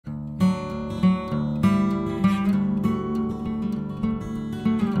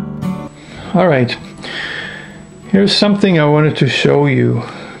All right, here's something I wanted to show you.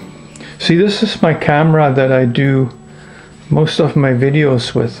 See, this is my camera that I do most of my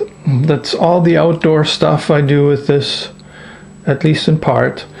videos with. That's all the outdoor stuff I do with this, at least in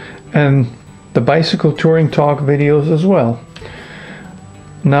part, and the bicycle touring talk videos as well.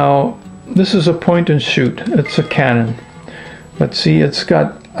 Now, this is a point and shoot. It's a Canon. But see, it's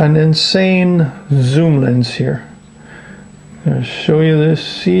got an insane zoom lens here. I'll show you this.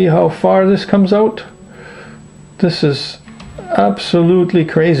 See how far this comes out? This is absolutely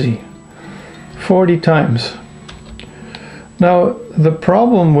crazy. 40 times. Now, the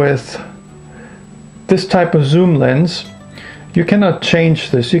problem with this type of zoom lens, you cannot change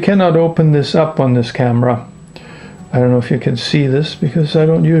this. You cannot open this up on this camera. I don't know if you can see this because I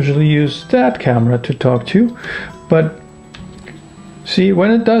don't usually use that camera to talk to, but see, when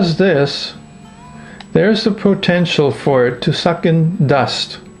it does this, there's the potential for it to suck in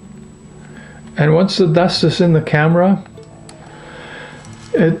dust. And once the dust is in the camera,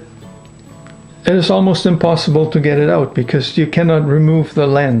 it is almost impossible to get it out because you cannot remove the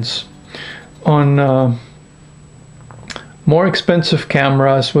lens. On more expensive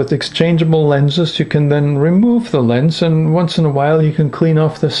cameras with exchangeable lenses, you can then remove the lens, and once in a while you can clean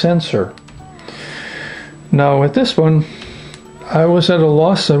off the sensor. Now with this one, I was at a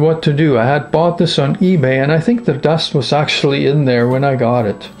loss on what to do. I had bought this on eBay, and I think the dust was actually in there when I got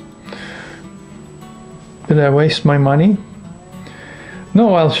it. Did I waste my money?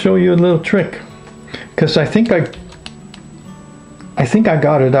 No, I'll show you a little trick, because I think I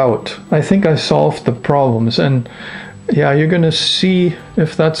got it out. I think I solved the problems, and yeah, you're gonna see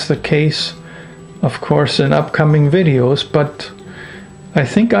if that's the case, of course, in upcoming videos, but I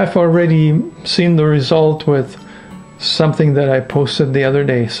think I've already seen the result with something that I posted the other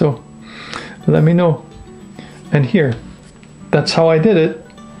day, so let me know. And here, that's how I did it.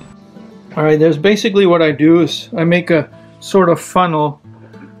 Alright, there's basically what I do is I make a sort of funnel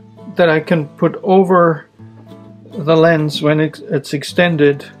that I can put over the lens when it's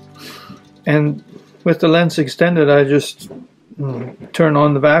extended, and with the lens extended I just turn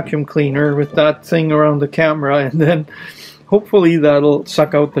on the vacuum cleaner with that thing around the camera, and then hopefully that'll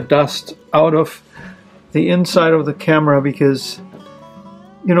suck out the dust out of the inside of the camera, because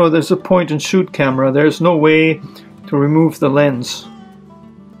you know, there's a point and shoot camera, there's no way to remove the lens.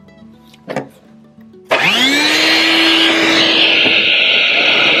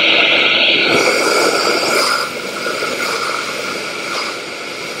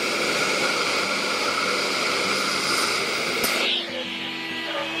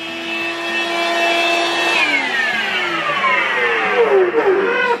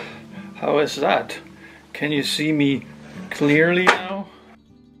 How is that? Can you see me clearly now?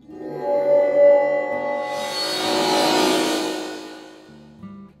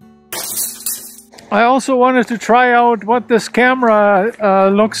 I also wanted to try out what this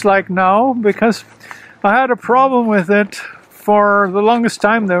camera looks like now, because I had a problem with it for the longest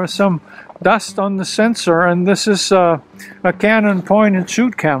time. There was some dust on the sensor, and this is a Canon point and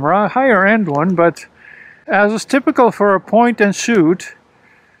shoot camera, a higher end one, but as is typical for a point and shoot,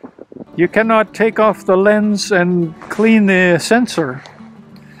 you cannot take off the lens and clean the sensor.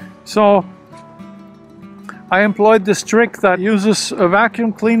 So I employed this trick that uses a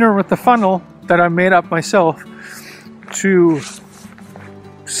vacuum cleaner with the funnel that I made up myself to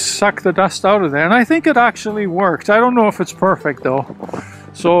suck the dust out of there, and I think it actually worked. I don't know if it's perfect though.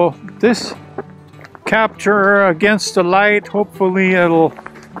 So this capture against the light, hopefully it'll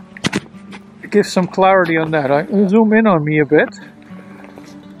give some clarity on that. I'll zoom in on me a bit.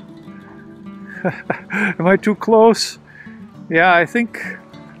 Am I too close? Yeah, I think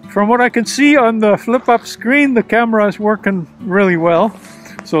from what I can see on the flip-up screen, the camera is working really well.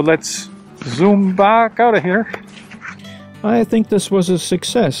 So let's zoom back out of here. I think this was a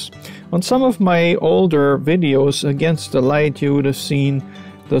success. On some of my older videos against the light, you would have seen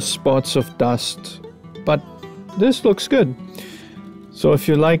the spots of dust, but this looks good. So if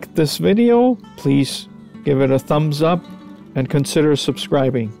you like this video, please give it a thumbs up and consider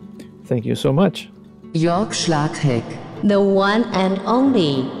subscribing. Thank you so much. Jörg Schlagheck, the one and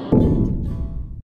only.